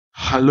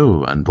Hello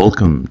and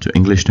welcome to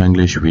English to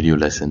English video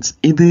lessons.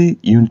 இது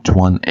Unit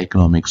 1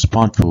 Economics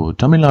Part 4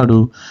 Tamil Nadu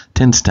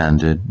 10th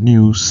Standard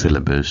New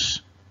Syllabus.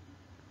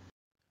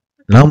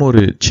 நாம்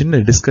ஒரு சின்ன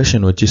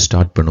discussion வச்சு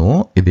start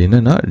பண்ணுவோம். இது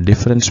என்னன்னா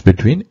difference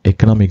between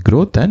economic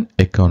growth and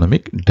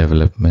economic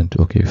development.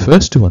 Okay,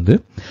 first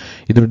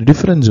இதோட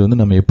difference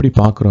நம்ம எப்படி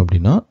பார்க்குறோம்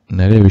அப்படின்னா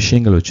நிறைய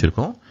விஷயங்கள்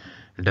வச்சுருக்கோம்.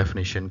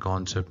 Definition,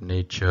 concept,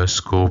 nature,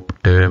 scope,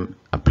 term,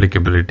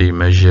 applicability,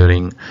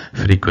 measuring,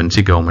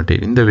 frequency, government.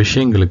 இந்த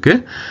விஷயங்களுக்கு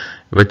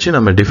வச்சு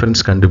நம்ம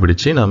டிஃபரன்ஸ்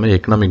கண்டுபிடிச்சு நம்ம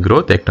எக்கனாமிக்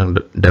growth,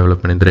 எக்கனாமிக்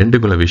டெவலப்மெண்ட் இந்த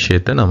ரெண்டுக்குள்ள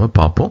விஷயத்தை நம்ம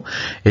பார்ப்போம்.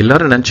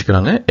 எல்லாரும்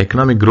நினச்சிக்கிறாங்க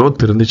எக்கனாமிக்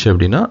growth இருந்துச்சு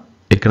அப்படின்னா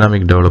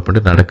எக்கனாமிக்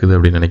டெவலப்மெண்ட் நடக்குது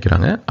அப்படின்னு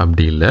நினைக்கிறாங்க.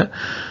 அப்படி இல்லை.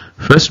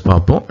 ஃபர்ஸ்ட்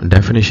பார்ப்போம்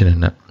டெஃபினிஷன்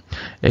என்ன.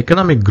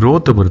 எக்கனாமிக்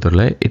growth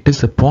பொறுத்தவரை it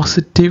is a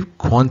positive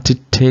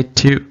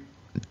quantitative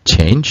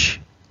change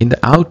in the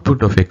output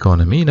of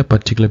economy in a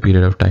particular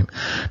period of time.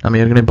 நம்ம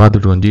ஏற்கனவே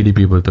பார்த்துட்டோம்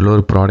ஜிடிபி பொறுத்தவரை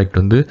ஒரு ப்ராடக்ட்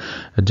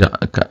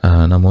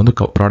நம்ம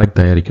ப்ராடக்ட்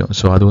தயாரிக்கும்.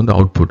 ஸோ அது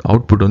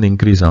அவுட்புட்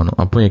இன்க்ரீஸ் ஆகணும்.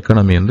 அப்போ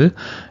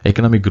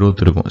எக்கனாமிக் growth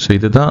இருக்கும். ஸோ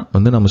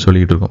இதுதான் நம்ம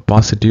சொல்லிக்கிட்டு இருக்கோம்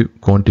பாசிட்டிவ்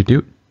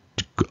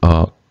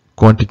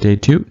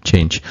குவான்டிடேட்டிவ்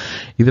சேஞ்ச்.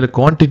 இதில்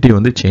குவான்டிட்டி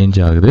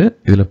சேஞ்ச் ஆகுது,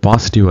 இதில்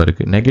பாசிட்டிவாக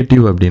இருக்குது.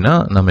 நெகட்டிவ் அப்படின்னா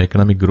நம்ம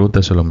எக்கனாமிக்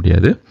growth சொல்ல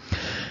முடியாது.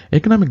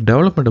 எக்கனாமிக்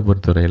டெவலப்மெண்ட்டை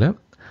பொறுத்தவரையில்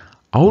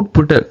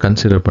அவுட்புட்டை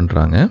கன்சிடர்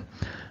பண்ணுறாங்க,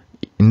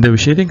 இந்த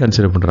விஷயத்தையும்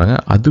கன்சிடர் பண்ணுறாங்க.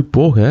 அது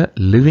போக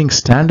லிவிங்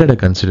ஸ்டாண்டர்டை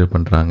கன்சிடர்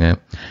பண்ணுறாங்க.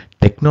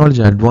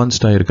 டெக்னாலஜி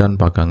அட்வான்ஸ்டாக இருக்கான்னு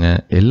பார்க்காங்க.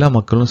 எல்லா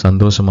மக்களும்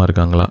சந்தோஷமாக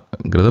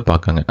இருக்காங்களாங்கிறத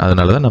பார்க்காங்க.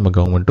 அதனால தான் நம்ம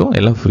கவர்மெண்ட்டும்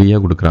எல்லாம்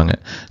ஃப்ரீயாக கொடுக்குறாங்க,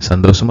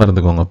 சந்தோஷமாக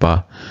இருந்துக்கோங்கப்பா.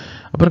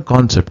 அப்புறம்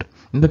கான்செப்ட்.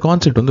 இந்த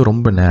கான்செப்ட்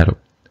ரொம்ப நேரோ.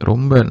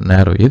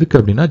 எதுக்கு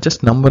அப்படின்னா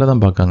ஜஸ்ட் நம்பரை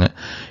தான் பார்க்காங்க.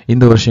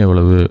 இந்த வருஷம்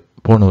எவ்வளவு,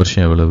 போன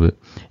வருஷம் எவ்வளவு.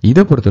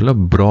 இதை பொறுத்தவரை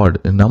ப்ராட்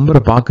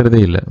நம்பரை பார்க்குறதே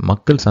இல்லை.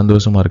 மக்கள்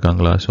சந்தோஷமாக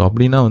இருக்காங்களா, ஸோ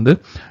அப்படின்னா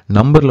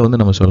நம்பரில்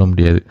நம்ம சொல்ல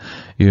முடியாது.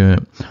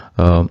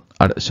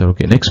 சரி,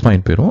 ஓகே, நெக்ஸ்ட்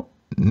பாயிண்ட் போயிடும்.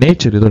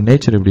 நேச்சர். இதோட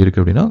நேச்சர் எப்படி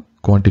இருக்குது அப்படின்னா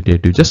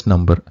குவான்டிடேட்டிவ், ஜஸ்ட்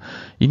நம்பர்.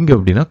 இங்கே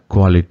அப்படின்னா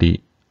குவாலிட்டி,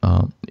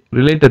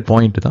 ரிலேட்டட்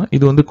பாயிண்ட் தான்.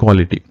 இது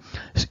குவாலிட்டி.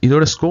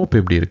 இதோட ஸ்கோப்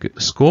எப்படி இருக்குது.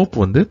 ஸ்கோப்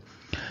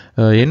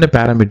என்ன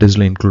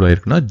பேராமீட்டர்ஸில் include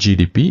ஆகிருக்குன்னா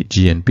GDP,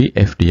 GNB,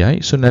 FDI.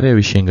 So நிறைய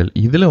விஷயங்கள்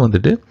இதில்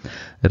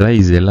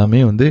ரைஸ்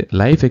எல்லாமே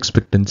லைஃப்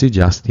எக்ஸ்பெக்டன்சி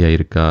ஜாஸ்தியாக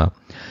இருக்கா,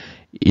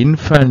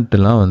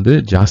 இன்ஃபேண்ட்லாம்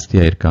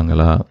ஜாஸ்தியாக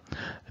இருக்காங்களா,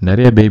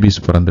 நிறைய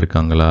babies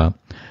பிறந்திருக்காங்களா,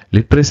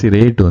 literacy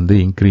rate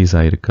increase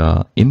ஆகிருக்கா,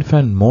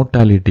 infant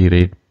mortality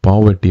rate,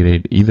 poverty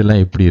rate இதெல்லாம்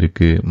எப்படி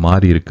இருக்குது,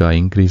 மாறி இருக்கா,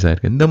 இன்க்ரீஸ்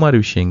ஆகிருக்கு. இந்த மாதிரி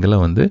விஷயங்களை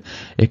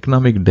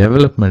எக்கனாமிக்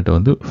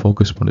டெவலப்மெண்ட்டை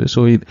ஃபோக்கஸ் பண்ணுது.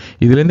 ஸோ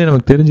இதுலேருந்து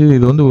நமக்கு தெரிஞ்சது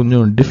இது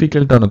கொஞ்சம்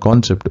டிஃபிகல்ட்டான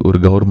கான்செப்ட் ஒரு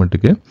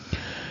கவர்மெண்ட்டுக்கு.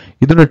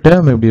 இதோட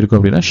டேர்ம் எப்படி இருக்கும்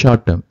அப்படின்னா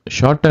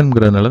ஷார்ட்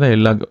டேர்ம்ங்கிறதுனால தான்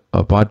எல்லா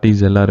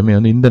பார்ட்டிஸ் எல்லாருமே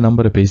இந்த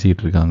நம்பரை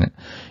பேசிக்கிட்டு இருக்காங்க.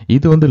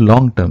 இது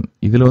லாங் டேர்ம்,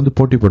 இதில்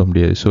போட்டி போட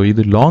முடியாது. ஸோ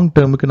இது லாங்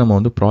டேர்முக்கு நம்ம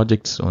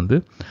ப்ராஜெக்ட்ஸ்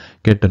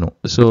கெட்டணும்.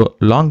 ஸோ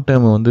லாங்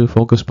டேர்மை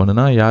ஃபோக்கஸ்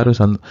பண்ணுனா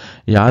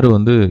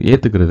யாரும்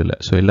ஏற்றுக்கிறது இல்லை.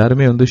 ஸோ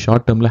எல்லாருமே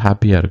ஷார்ட் டேர்மில்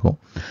ஹாப்பியாக இருக்கும்.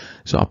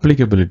 So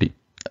applicability.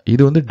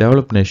 இது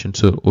டெவலப்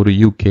நேஷன்ஸ், ஒரு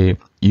யூகே,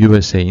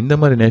 யூஎஸ்ஏ இந்த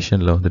மாதிரி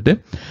நேஷனில்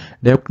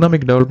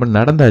எக்கனாமிக் டெவலப்மெண்ட்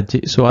நடந்தாச்சு.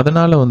 ஸோ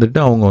அதனால்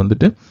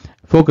அவங்க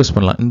ஃபோக்கஸ்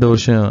பண்ணலாம். இந்த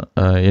வருஷம்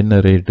என்ன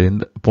ரேட்டு,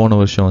 இந்த போன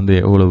வருஷம்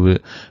எவ்வளவு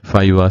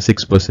 5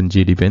 6%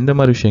 ஜிடிபி, இந்த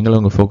மாதிரி விஷயங்களை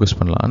அவங்க ஃபோக்கஸ்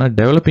பண்ணலாம். ஆனால்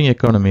டெவலப்பிங்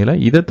எக்கானமியில்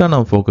இதைத்தான்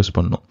நம்ம ஃபோக்கஸ்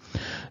பண்ணணும்.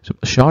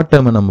 ஷார்ட்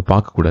டேர்மை நம்ம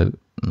பார்க்கக்கூடாது.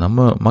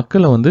 நம்ம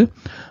மக்களை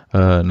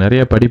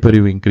நிறைய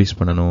படிப்பறிவு இன்க்ரீஸ்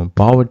பண்ணணும்,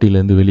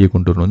 பாவர்ட்டியிலேருந்து வெளியே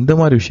கொண்டு வரணும். இந்த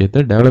மாதிரி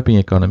விஷயத்த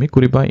டெவலப்பிங் எக்கானமி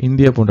குறிப்பாக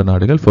இந்தியா போன்ற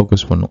நாடுகள்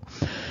ஃபோக்கஸ் பண்ணும்.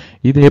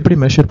 இதை எப்படி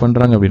மெஷர்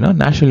பண்ணுறாங்க அப்படின்னா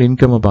நேஷனல்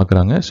இன்கம்மை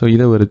பார்க்குறாங்க. ஸோ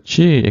இதை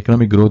வச்சு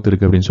எக்கனாமிக் growth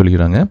இருக்குது அப்படின்னு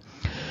சொல்லிக்கிறாங்க.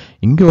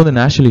 இங்கே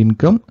நேஷனல்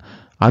இன்கம்,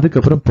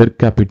 அதுக்கப்புறம் பெர்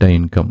கேபிட்டா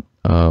இன்கம்,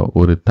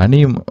 ஒரு தனி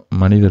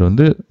மனிதர்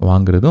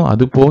வாங்குறதும்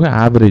அது போக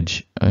ஆவரேஜ்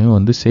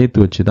சேர்த்து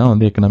வச்சு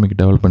தான் எக்கனாமிக்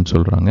டெவலப்மெண்ட்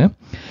சொல்கிறாங்க.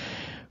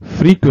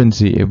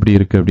 ஃப்ரீக்வன்சி எப்படி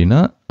இருக்குது அப்படின்னா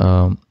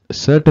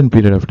சர்டன்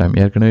பீரியட் ஆஃப் டைம்,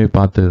 ஏற்கனவே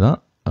பார்த்தது தான்,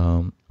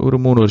 ஒரு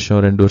 3 வருஷம்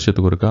 2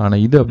 வருஷத்துக்கு இருக்கா.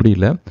 ஆனால் இது அப்படி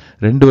இல்லை,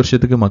 2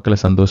 வருஷத்துக்கு மக்களை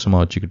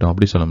சந்தோஷமாக வச்சுக்கிட்டோம்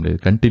அப்படி சொல்ல முடியாது,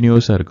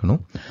 கண்டினியூஸாக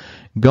இருக்கணும்.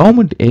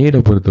 கவர்மெண்ட் எய்டை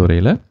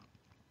பொறுத்தவரையில்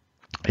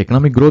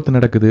எக்கனாமிக் growth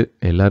நடக்குது,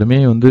 எல்லாருமே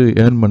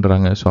ஏர்ன்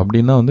பண்ணுறாங்க. ஸோ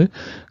அப்படின்னா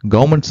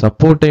கவர்மெண்ட்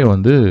சப்போர்ட்டே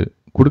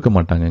கொடுக்க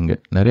மாட்டாங்க, இங்கே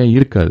நிறையா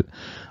இருக்காது.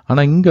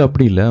 ஆனால் இங்கே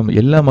அப்படி இல்லை,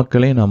 எல்லா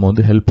மக்களையும் நாம்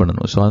ஹெல்ப்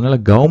பண்ணணும். ஸோ அதனால்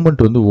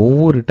கவர்மெண்ட்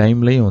ஒவ்வொரு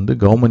டைம்லையும்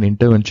கவர்மெண்ட்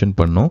இன்டர்வென்ஷன்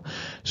பண்ணும்.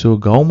 ஸோ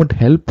கவர்மெண்ட்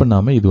ஹெல்ப்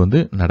பண்ணாமல்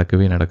இது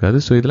நடக்கவே நடக்காது.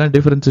 ஸோ இதெல்லாம்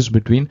differences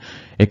between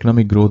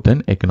economic growth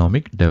and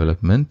economic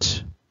development.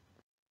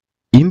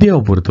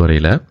 இந்தியாவை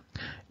பொறுத்தவரையில்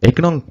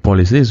economic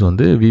policies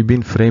we've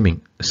been framing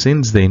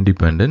since the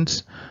independence.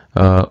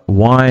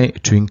 Why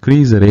to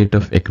increase the rate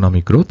of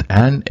economic growth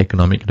and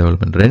economic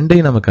development.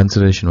 ரெண்டையும் நம்ம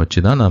கன்சிடரேஷன்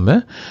வச்சு தான்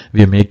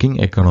we are making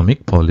economic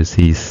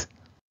policies.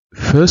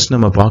 First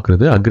நம்ம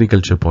பார்க்குறது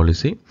agriculture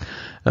policy.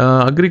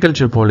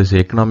 Agriculture policy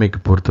economic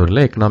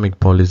பொறுத்தவரையில் economic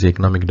policy,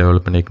 economic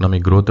development,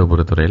 economic growth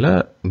பொறுத்தவரையில்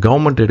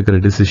government எடுக்கிற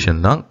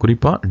decision தான்.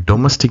 குறிப்பாக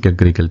டொமஸ்டிக்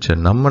அக்ரிகல்ச்சர்,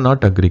 நம்ம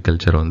நாட்டு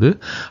agriculture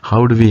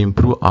how do we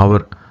improve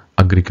our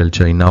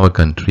agriculture in our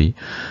country.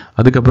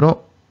 அதுக்கப்புறம்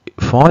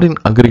ஃபாரின்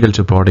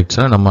அக்ரிகல்ச்சர்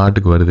ப்ராடக்ட்ஸ்லாம் நம்ம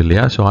நாட்டுக்கு வருது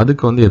இல்லையா, ஸோ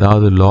அதுக்கு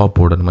ஏதாவது லா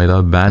போடணுமா,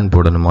 ஏதாவது பேன்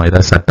போடணுமா,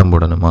 ஏதாவது சட்டம்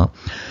போடணுமா.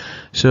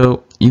 ஸோ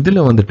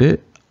இதில்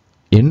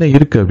என்ன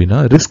இருக்கு அப்படின்னா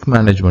ரிஸ்க்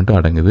மேனேஜ்மெண்ட்டும்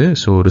அடங்குது.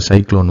 ஸோ ஒரு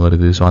சைக்ளோன்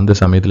வருது, ஸோ அந்த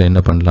சமயத்தில்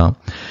என்ன பண்ணலாம்.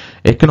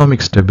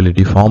 எக்கனாமிக்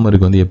ஸ்டெபிலிட்டி,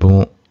 ஃபார்மருக்கு வந்து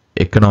எப்பவும்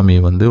எக்கனாமி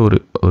வந்து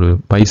ஒரு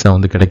பைசா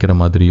வந்து கிடைக்கிற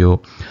மாதிரியோ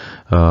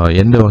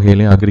எந்த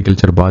வகையிலையும்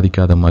அக்ரிகல்ச்சர்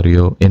பாதிக்காத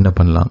மாதிரியோ என்ன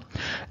பண்ணலாம்.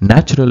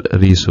 நேச்சுரல்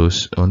ரீசோர்ஸ்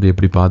வந்து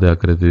எப்படி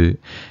பாதுகாக்கிறது,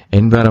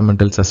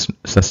 என்வாயரன்மெண்டல்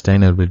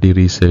சஸ்டைனபிலிட்டி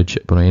ரிசர்ச்,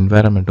 அப்புறம்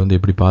என்வாயரன்மெண்ட் வந்து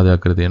எப்படி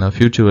பாதுகாக்கிறது. ஏன்னா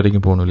ஃபியூச்சர்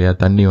வரைக்கும் போகணும் இல்லையா,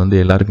 தண்ணி வந்து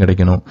எல்லாருக்கும்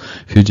கிடைக்கணும்,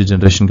 ஃபியூச்சர்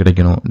ஜென்ரேஷன்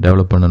கிடைக்கணும்,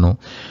 டெவலப் பண்ணணும்.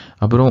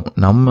 அப்புறம்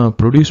நம்ம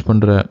ப்ரொடியூஸ்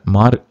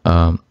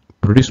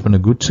பண்ண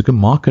குட்ஸுக்கு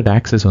மார்க்கெட்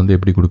ஆக்சஸ் வந்து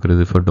எப்படி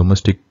கொடுக்குறது for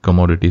domestic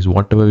commodities.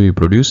 What ever we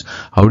produce,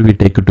 how to we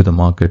take it to the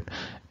market,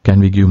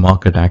 can we give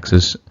market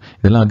access,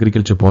 இதெல்லாம்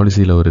அக்ரிகல்ச்சர்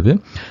பாலிசியில் வருது.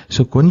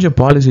 ஸோ கொஞ்சம்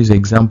பாலிசிஸ்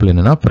எக்ஸாம்பிள்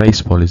என்னென்னா ப்ரைஸ்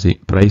பாலிசி,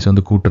 ப்ரைஸ்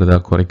வந்து கூட்டுறதா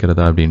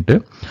குறைக்கிறதா அப்படின்ட்டு.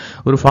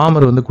 ஒரு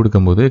ஃபார்மர் வந்து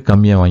கொடுக்கும்போது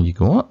கம்மியாக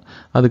வாங்கிக்குவோம்,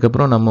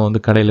 அதுக்கப்புறம் நம்ம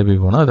வந்து கடையில்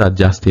போய் போனால் அது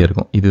ஜாஸ்தியாக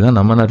இருக்கும். இதுதான்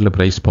நம்ம நாட்டில்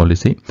ப்ரைஸ்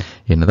பாலிசி.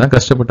 என்ன தான்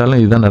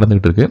கஷ்டப்பட்டாலும் இதுதான்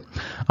நடந்துகிட்டு இருக்கு.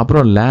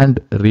 அப்புறம்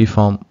லேண்ட்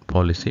ரீஃபார்ம்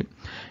பாலிசி,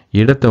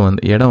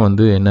 இடம்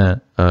வந்து என்ன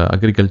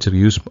அக்ரிகல்ச்சர்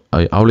யூஸ்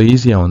அவ்வளோ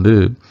ஈஸியாக வந்து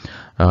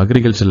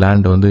அக்ரிகல்ச்சர்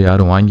லேண்ட் வந்து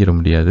யாரும் வாங்கிட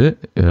முடியாது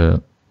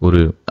ஒரு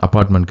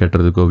அப்பார்ட்மெண்ட்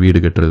கட்டுறதுக்கோ வீடு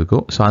கட்டுறதுக்கோ.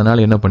 ஸோ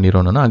அதனால் என்ன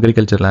பண்ணிடுறோம்னா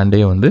அக்ரிகல்ச்சர்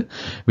லேண்டே வந்து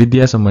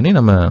வித்தியாசம் பண்ணி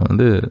நம்ம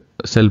வந்து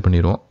செல்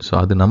பண்ணிடுவோம். ஸோ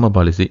அது நம்ம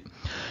பாலிசி.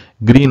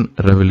 க்ரீன்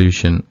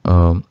ரெவல்யூஷன்,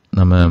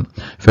 நம்ம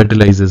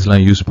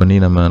ஃபெர்டிலைசர்ஸ்லாம் யூஸ் பண்ணி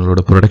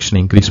நம்மளோட ப்ரொடக்ஷனை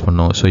இன்க்ரீஸ்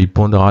பண்ணோம். ஸோ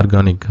இப்போ வந்து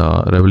ஆர்கானிக்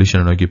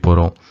ரெவல்யூஷனை நோக்கி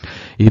போகிறோம்.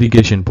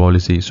 இரிகேஷன்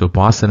பாலிசி, ஸோ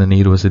பாசன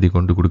நீர் வசதி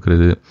கொண்டு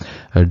கொடுக்கறது,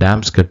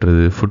 டேம்ஸ்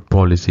கட்டுறது, ஃபுட்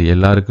பாலிசி,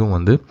 எல்லாருக்கும்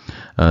வந்து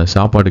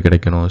சாப்பாடு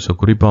கிடைக்கணும். ஸோ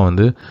குறிப்பாக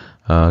வந்து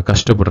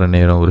கஷ்டப்படுற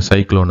நேரம் ஒரு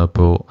சைக்ளோன்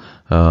அப்போ,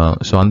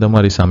 ஸோ அந்த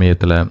மாதிரி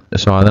சமயத்தில்.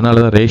 ஸோ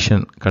அதனால தான்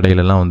ரேஷன்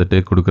கடையிலலாம் வந்துட்டு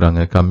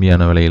கொடுக்குறாங்க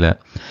கம்மியான விலையில்.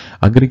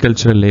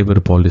 அக்ரிகல்ச்சரல்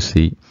லேபர்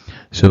பாலிசி,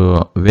 ஸோ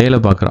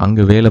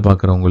அங்கே வேலை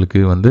பார்க்குறவங்களுக்கு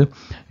வந்து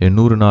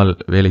 100 நாள்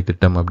வேலை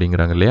திட்டம்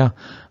அப்படிங்கிறாங்க இல்லையா.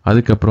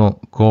 அதுக்கப்புறம்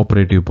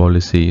கோஆப்ரேட்டிவ்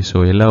பாலிசி,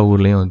 ஸோ எல்லா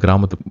ஊர்லேயும்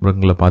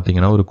கிராமப்புறங்களில்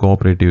பார்த்தீங்கன்னா ஒரு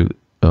கோஆப்ரேட்டிவ்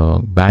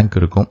பேங்க்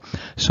இருக்கும்.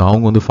 ஸோ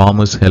அவங்க வந்து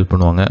ஃபார்மர்ஸ் ஹெல்ப்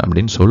பண்ணுவாங்க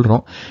அப்படின்னு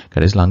சொல்கிறோம்.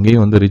 கடைசியில்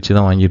அங்கேயும் வந்து ரிச்சு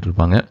தான் வாங்கிட்டு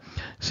இருப்பாங்க.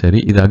 சரி,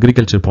 இது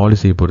அக்ரிகல்ச்சர்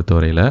பாலிசியை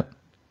பொறுத்தவரையில்.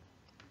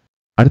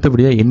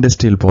 அடுத்தபடியாக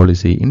இண்டஸ்ட்ரியல்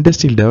பாலிசி,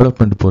 இண்டஸ்ட்ரியல்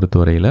டெவலப்மெண்ட்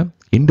பொறுத்தவரையில்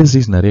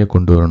இண்டஸ்ட்ரீஸ் நிறைய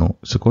கொண்டு வரணும்.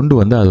 ஸோ கொண்டு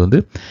வந்து அது வந்து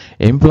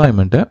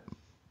எம்ப்ளாய்மெண்ட்டை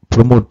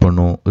ப்ரொமோட்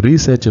பண்ணும்,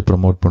 ரீசர்ச்சை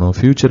ப்ரொமோட் பண்ணும்,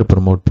 ஃபியூச்சரை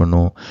ப்ரொமோட்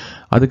பண்ணும்,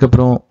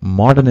 அதுக்கப்புறம்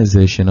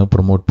மாடர்னைசேஷனை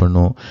ப்ரொமோட்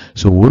பண்ணும்.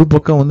 ஸோ ஒரு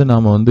பக்கம் வந்து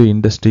நாம் வந்து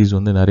இண்டஸ்ட்ரீஸ்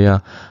வந்து நிறையா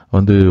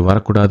வந்து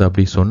வரக்கூடாது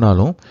அப்படி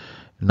சொன்னாலும்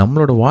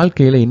நம்மளோட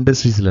வாழ்க்கையில்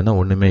இண்டஸ்ட்ரீஸ் இல்லைன்னா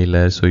ஒன்றுமே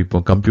இல்லை. ஸோ இப்போ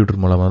கம்ப்யூட்டர்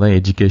மூலமாக தான்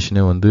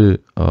எஜுகேஷனே வந்து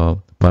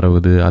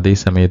பரவுது. அதே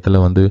சமயத்தில்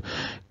வந்து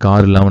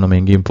கார் இல்லாமல் நம்ம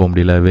எங்கேயும் போக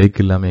முடியல,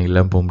 வெஹிக்கிள் இல்லாமல்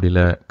எங்கெல்லாம் போக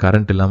முடியல,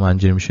 கரண்ட் இல்லாமல்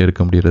 5 நிமிஷம்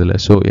இருக்க முடியறதில்ல.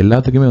 ஸோ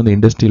எல்லாத்துக்குமே வந்து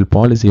இண்டஸ்ட்ரியல்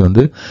பாலிசி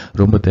வந்து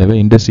ரொம்ப தேவை,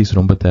 இண்டஸ்ட்ரீஸ்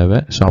ரொம்ப தேவை.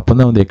 ஸோ அப்போ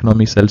தான் வந்து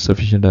எக்கனாமி செல்ஃப்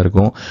சஃபிஷியண்ட்டாக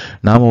இருக்கும்.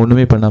 நாம்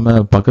ஒன்றுமே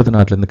பண்ணாமல் பக்கத்து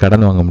நாட்டிலேருந்து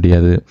கடன் வாங்க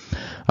முடியாது.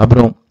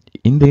 அப்புறம்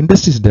இந்த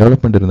இண்டஸ்ட்ரீஸ்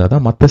டெவலப்மெண்ட் இருந்தால்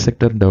தான் மற்ற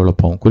செக்டர்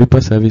டெவலப் ஆகும்,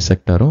 குறிப்பாக service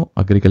செக்டரும்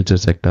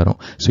agriculture செக்டரும்.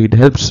 So it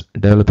helps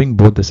developing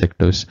both the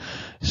sectors.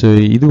 So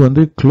இது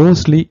வந்து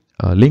closely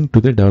link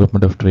to the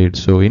development of trade.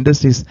 So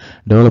industries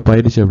develop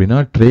ஆயிடுச்சு அப்படின்னா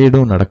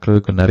ட்ரேடும்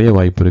நடக்கிறதுக்கு நிறைய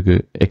வாய்ப்பு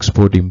இருக்குது,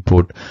 எக்ஸ்போர்ட்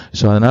இம்போர்ட்.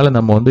 ஸோ அதனால்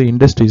நம்ம வந்து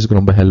இண்டஸ்ட்ரீஸ்க்கு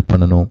ரொம்ப ஹெல்ப்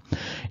பண்ணணும்.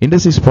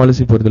 இண்டஸ்ட்ரீஸ்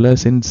பாலிசி பொறுத்தல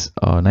சின்ஸ்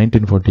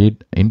 1948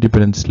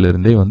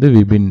 இண்டிபெண்டன்ஸ்லேருந்தே வந்து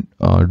we been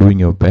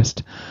doing your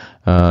best.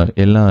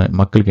 எல்லாம்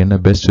மக்களுக்கு என்ன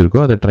பெஸ்ட் இருக்கோ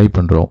அதை ட்ரை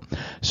பண்ணுறோம்.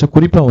 ஸோ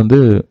குறிப்பாக வந்து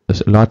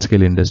large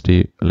scale industry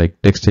like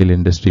textile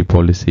industry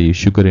policy,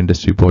 sugar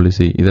industry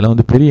policy, இதெல்லாம்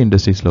வந்து பெரிய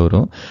இண்டஸ்ட்ரீஸில்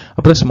வரும்.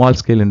 அப்புறம் ஸ்மால்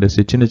ஸ்கேல்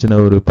இண்டஸ்ட்ரி, சின்ன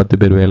சின்ன ஒரு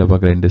 10 பேர் வேலை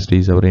பார்க்குற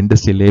இண்டஸ்ட்ரீஸ், அப்புறம்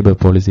இண்டஸ்ட்ரியல்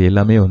லேபர் பாலிசி,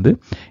 எல்லாமே வந்து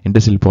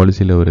இண்டஸ்ட்ரியல்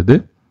பாலிசியில் வருது.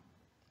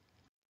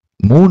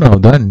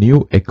 மூணாவதா new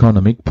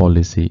economic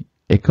policy.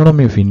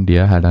 Economy of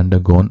India had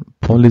undergone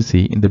policy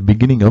in the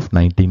beginning of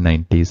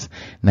 1990s.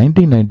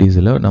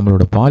 1990sல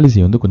நம்மளோட பாலிசி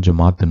வந்து கொஞ்சம்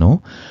மாற்றணும்.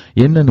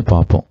 என்னன்னு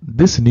பார்ப்போம்.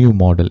 This new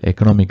model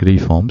economic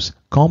reforms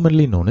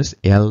commonly known as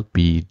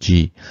LPG.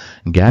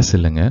 Case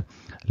இல்லைங்க,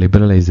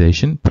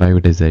 லிபரலைசேஷன்,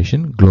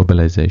 பிரைவேட்டைசேஷன்,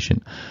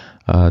 குளோபலைசேஷன்.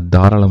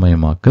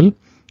 தாராளமயமாக்கல்,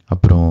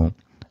 அப்புறம்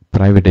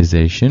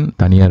பிரைவேட்டைசேஷன்,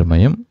 தனியார்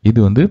மயம். இது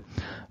வந்து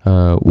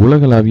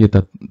உலகளாவிய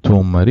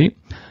தத்துவம் மாதிரி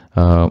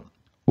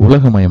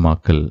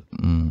உலகமயமாக்கல்.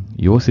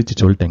 யோசிச்சு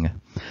சொல்லிட்டேங்க.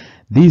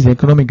 These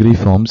economic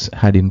reforms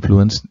had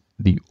influenced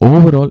the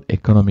overall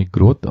economic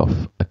growth of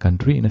a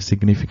country in a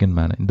significant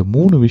manner. இந்த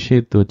 3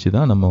 விஷயத்தை வச்சு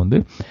தான் நம்ம வந்து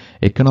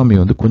எக்கனாமி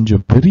வந்து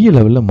கொஞ்சம் பெரிய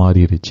லெவலில்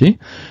மாறிடுச்சு.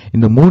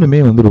 இந்த 3மே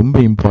வந்து ரொம்ப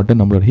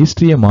இம்பார்ட்டன்ட். நம்மளோட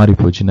ஹிஸ்ட்ரியே மாறி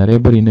போச்சு. நிறைய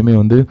பேர்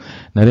இனிமேல் வந்து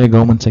நிறைய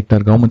கவர்மெண்ட்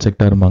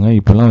செக்டார்பாங்க.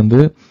 இப்போல்லாம்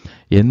வந்து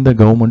எந்த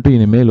கவர்மெண்ட்டும்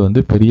இனிமேல்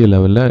வந்து பெரிய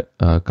லெவலில்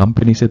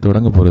கம்பெனிஸே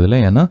தொடங்க போகிறதில்ல.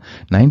 ஏன்னா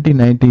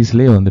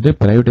 1990sலேயே வந்துட்டு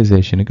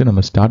ப்ரைவேட்டைசேஷனுக்கு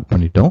நம்ம ஸ்டார்ட்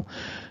பண்ணிட்டோம்.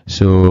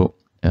 ஸோ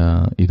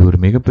இது ஒரு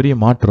மிகப்பெரிய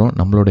மாற்றம்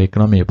நம்மளோட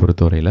எக்கனாமியை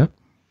பொறுத்தவரையில்.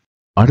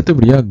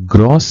 அடுத்தபடியாக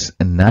cross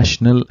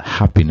national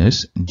happiness,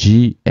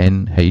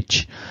 GNH.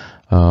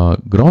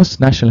 Cross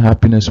national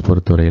happiness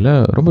பொறுத்தவரையில்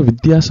ரொம்ப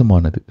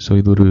வித்தியாசமானது. ஸோ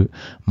இது ஒரு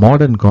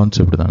மாடர்ன்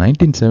கான்செப்ட் தான்.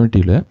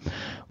 1970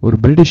 ஒரு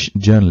பிரிட்டிஷ்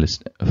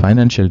ஜேர்னலிஸ்ட்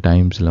ஃபைனான்ஷியல்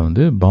டைம்ஸில்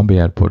வந்து பாம்பே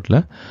ஏர்போர்ட்டில்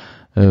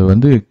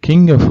வந்து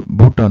கிங் ஆஃப்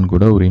பூட்டான்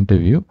கூட ஒரு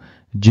இன்டர்வியூ.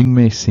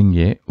 ஜிங்மே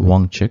சிங்கே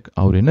வாங்செக்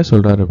அவர் என்ன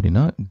சொல்றாரு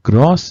அப்படின்னா,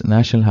 cross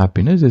national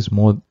happiness is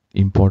more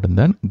important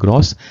than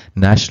cross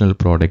national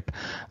product.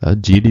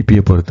 அதாவது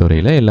ஜிடிபியை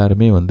பொறுத்தவரையில்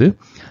எல்லாருமே வந்து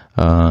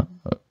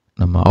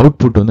நம்ம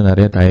அவுட்புட் வந்து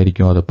நிறைய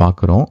தயாரிக்கும், அதை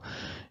பார்க்குறோம்.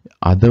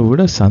 அதை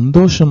விட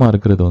சந்தோஷமா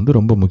இருக்கிறது வந்து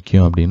ரொம்ப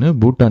முக்கியம் அப்படின்னு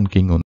பூட்டான்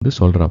கிங் வந்து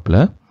சொல்றாப்புல.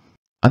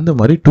 அந்த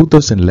மாதிரி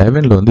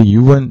 2011 வந்து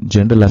யூஎன்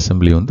ஜெனரல்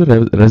அசம்பிளி வந்து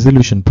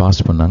ரெசல்யூஷன்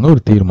பாஸ் பண்ணாங்க,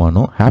 ஒரு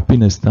தீர்மானம்.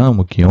 ஹாப்பினஸ் தான்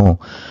முக்கியம்,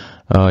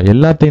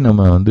 எல்லாத்தையும்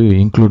நம்ம வந்து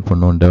இன்க்ளூட்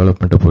பண்ணோம்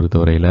டெவலப்மெண்ட்டை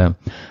பொறுத்தவரையில்.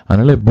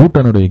 அதனால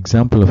பூட்டானோட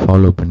எக்ஸாம்பிளை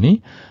ஃபாலோ பண்ணி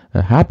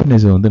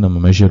ஹாப்பினஸை வந்து நம்ம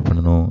மெஷர்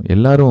பண்ணணும்.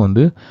 எல்லாரும்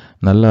வந்து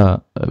நல்லா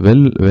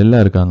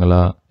வெல்லாக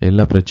இருக்காங்களா,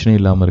 எல்லா பிரச்சனையும்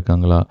இல்லாமல்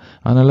இருக்காங்களா,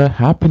 அதனால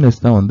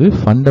ஹாப்பினஸ் தான் வந்து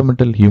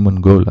ஃபண்டமெண்டல் ஹியூமன்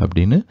கோல்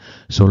அப்படின்னு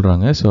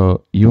சொல்கிறாங்க. So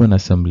UN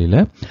அசம்பிளியில்.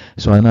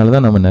 ஸோ அதனால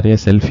தான் நம்ம நிறைய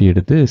செல்ஃபி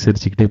எடுத்து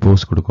சிரிச்சுக்கிட்டே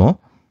போஸ்ட் கொடுக்கோம்.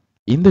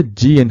 இந்த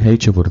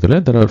GNH பொறுத்தவரை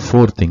there are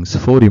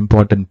 4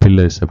 important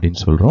pillars அப்படின்னு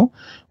சொல்கிறோம்.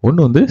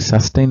 ஒன்று வந்து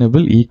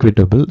sustainable,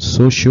 equitable,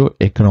 socio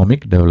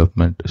economic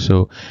development. So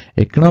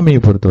எக்கனாமியை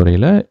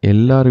பொறுத்தவரையில்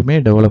எல்லாருமே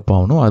டெவலப்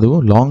ஆகணும்,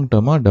 அதுவும் லாங்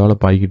டேர்மாக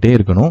டெவலப் ஆகிக்கிட்டே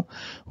இருக்கணும்.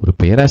 ஒரு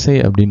பேராசை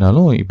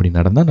அப்படின்னாலும் இப்படி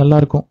நடந்தால்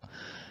நல்லாயிருக்கும்.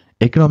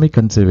 எக்கனாமிக்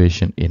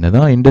கன்சர்வேஷன்,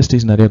 என்னதான்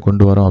இண்டஸ்ட்ரீஸ் நிறைய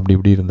கொண்டு வரோம் அப்படி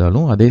இப்படி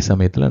இருந்தாலும் அதே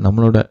சமயத்தில்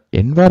நம்மளோட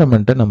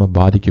என்வாயரன்மெண்ட்டை நம்ம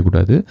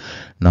பாதிக்கக்கூடாது.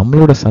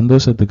 நம்மளோட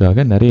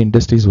சந்தோஷத்துக்காக நிறைய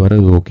இண்டஸ்ட்ரீஸ்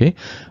வர்றது ஓகே,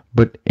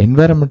 பட்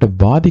என்வாயரன்மெண்ட்டை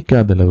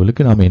பாதிக்காத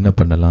லெவலுக்கு நாம் என்ன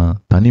பண்ணலாம்,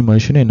 தனி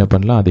மனுஷனும் என்ன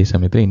பண்ணலாம், அதே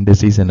சமயத்தில்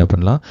இண்டஸ்ட்ரீஸ் என்ன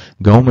பண்ணலாம்,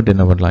 கவர்மெண்ட்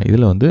என்ன பண்ணலாம்,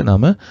 இதில் வந்து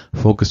நாம்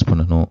ஃபோக்கஸ்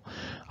பண்ணணும்.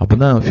 அப்போ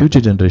தான்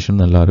ஃபியூச்சர் ஜென்ரேஷன்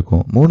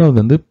நல்லாயிருக்கும். மூணாவது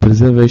வந்து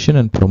preservation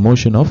and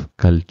promotion of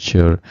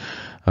culture.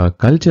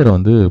 கல்ச்சரை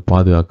வந்து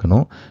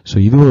பாதுகாக்கணும். ஸோ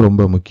இதுவும்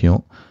ரொம்ப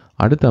முக்கியம்.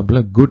 அடுத்தாப்புல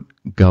குட்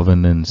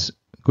கவர்னன்ஸ்.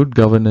 குட்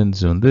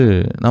கவர்னன்ஸ் வந்து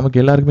நமக்கு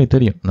எல்லாருக்குமே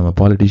தெரியும், நம்ம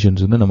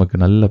பாலிட்டிஷியன்ஸ் வந்து நமக்கு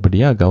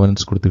நல்லபடியாக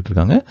கவர்னன்ஸ் கொடுத்துட்டு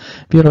இருக்காங்க.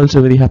 we are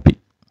also very happy.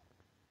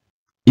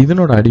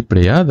 இதனோட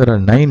அடிப்படையாக there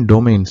are 9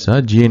 டொமைன்ஸாக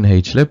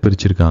GNHல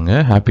பிரிச்சிருக்காங்க.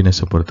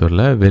 ஹாப்பினஸை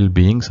பொறுத்தவரையில்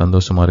வெல்பீயிங்,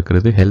 சந்தோஷமாக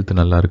இருக்கிறது, ஹெல்த்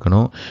நல்லா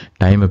இருக்கணும்,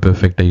 டைமை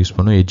பெர்ஃபெக்டாக யூஸ்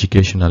பண்ணணும்,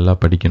 எஜுகேஷன் நல்லா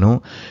படிக்கணும்,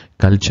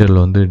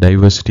 கல்ச்சரில் வந்து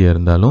டைவர்சிட்டியாக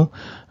இருந்தாலும்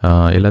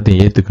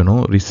எல்லாத்தையும்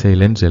ஏற்றுக்கணும்,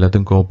 ரிசைலன்ஸ்,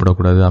 எல்லாத்தையும்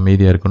கோவப்படக்கூடாது,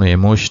 அமைதியாக இருக்கணும்,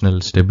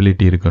 எமோஷ்னல்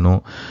ஸ்டெபிலிட்டி இருக்கணும்,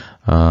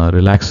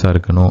 ரிலாக்ஸாக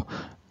இருக்கணும்,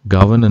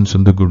 கவர்னன்ஸ்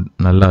வந்து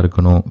நல்லா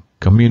இருக்கணும்,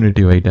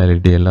 கம்யூனிட்டி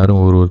வைட்டாலிட்டி, எல்லாரும்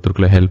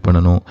ஒருத்தருக்குள்ளே ஹெல்ப்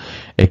பண்ணணும்,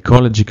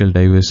 எக்காலஜிக்கல்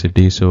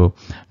டைவர்சிட்டி. ஸோ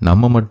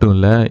நம்ம மட்டும்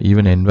இல்லை,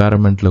 ஈவன்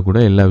என்வாயரன்மெண்ட்டில் கூட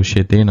எல்லா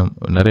விஷயத்தையும்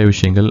நிறைய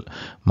விஷயங்கள்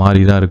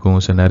மாறி தான் இருக்கும்.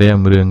 ஸோ நிறைய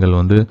மிருகங்கள்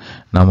வந்து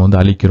நாம் வந்து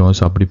அழிக்கிறோம்.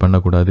 ஸோ அப்படி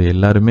பண்ணக்கூடாது.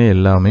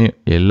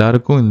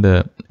 எல்லாருக்கும் இந்த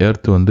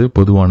எர்த் வந்து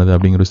பொதுவானது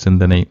அப்படிங்கிற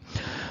சிந்தனை.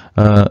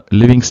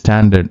 லிவிங்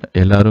ஸ்டாண்டர்ட்,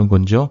 எல்லாரும்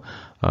கொஞ்சம்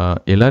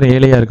எல்லாரும்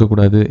ஏழையாக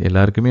இருக்கக்கூடாது,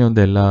 எல்லாருக்குமே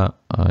வந்து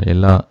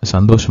எல்லா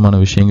சந்தோஷமான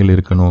விஷயங்கள்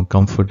இருக்கணும்,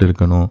 கம்ஃபர்ட்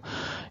இருக்கணும்.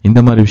 இந்த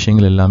மாதிரி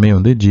விஷயங்கள் எல்லாமே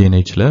வந்து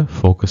GNHல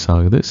ஃபோக்கஸ்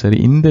ஆகுது. சரி,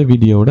 இந்த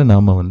வீடியோவோட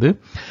நாம் வந்து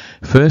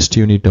ஃபர்ஸ்ட்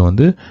யூனிட்டை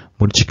வந்து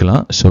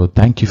முடிச்சுக்கலாம். So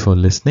thank you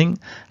for listening,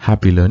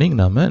 happy learning.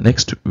 நாம்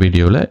நெக்ஸ்ட்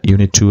வீடியோவில்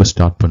யூனிட் 2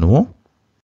 ஸ்டார்ட் பண்ணுவோம்.